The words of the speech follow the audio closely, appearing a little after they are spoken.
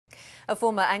A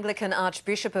former Anglican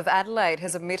Archbishop of Adelaide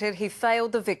has admitted he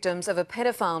failed the victims of a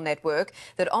paedophile network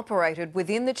that operated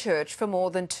within the church for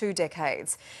more than 2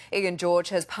 decades. Ian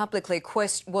George was publicly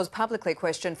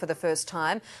questioned for the first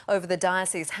time over the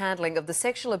diocese's handling of the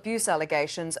sexual abuse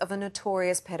allegations of a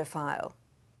notorious paedophile.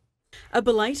 A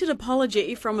belated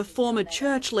apology from a former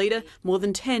church leader more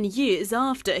than 10 years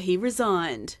after he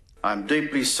resigned. I'm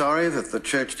deeply sorry that the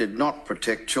church did not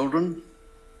protect children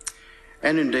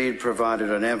and indeed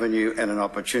provided an avenue and an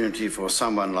opportunity for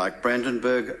someone like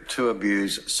Brandenburg to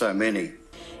abuse so many.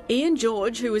 Ian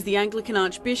George, who was the Anglican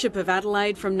Archbishop of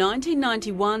Adelaide from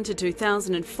 1991 to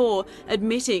 2004,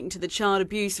 admitting to the Child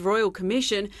Abuse Royal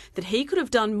Commission that he could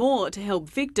have done more to help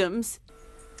victims.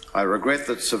 I regret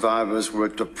that survivors were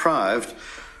deprived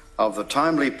of the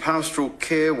timely pastoral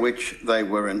care which they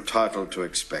were entitled to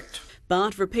expect.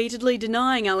 But repeatedly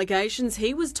denying allegations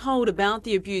he was told about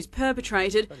the abuse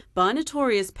perpetrated by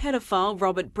notorious paedophile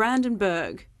Robert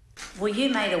Brandenburg. Were you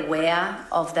made aware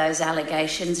of those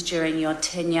allegations during your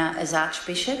tenure as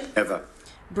Archbishop? Never.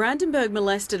 Brandenburg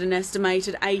molested an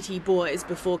estimated 80 boys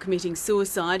before committing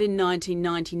suicide in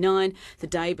 1999, the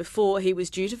day before he was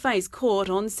due to face court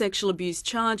on sexual abuse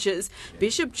charges.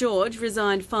 Bishop George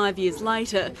resigned 5 years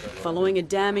later, following a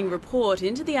damning report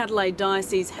into the Adelaide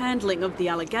Diocese handling of the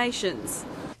allegations.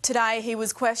 Today he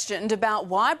was questioned about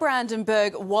why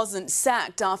Brandenburg wasn't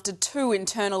sacked after 2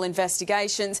 internal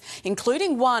investigations,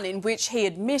 including one in which he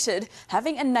admitted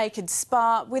having a naked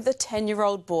spa with a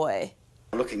 10-year-old boy.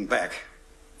 Looking back,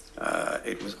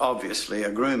 it was obviously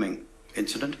a grooming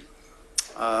incident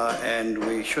and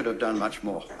we should have done much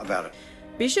more about it.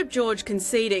 Bishop George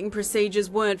conceding procedures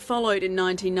weren't followed in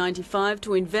 1995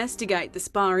 to investigate the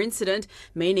spa incident,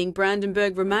 meaning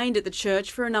Brandenburg remained at the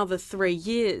church for another 3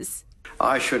 years.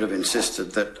 I should have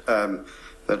insisted that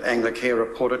Anglicare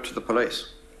report it to the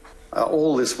police.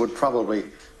 All this would probably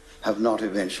have not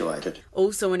eventuated.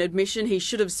 Also an admission he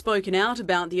should have spoken out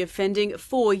about the offending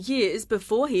 4 years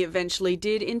before he eventually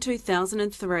did in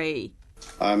 2003.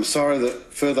 I'm sorry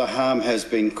that further harm has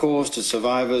been caused to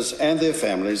survivors and their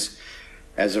families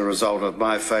as a result of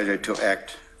my failure to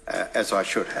act as I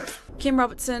should have. Kim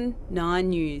Robertson, 9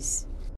 News.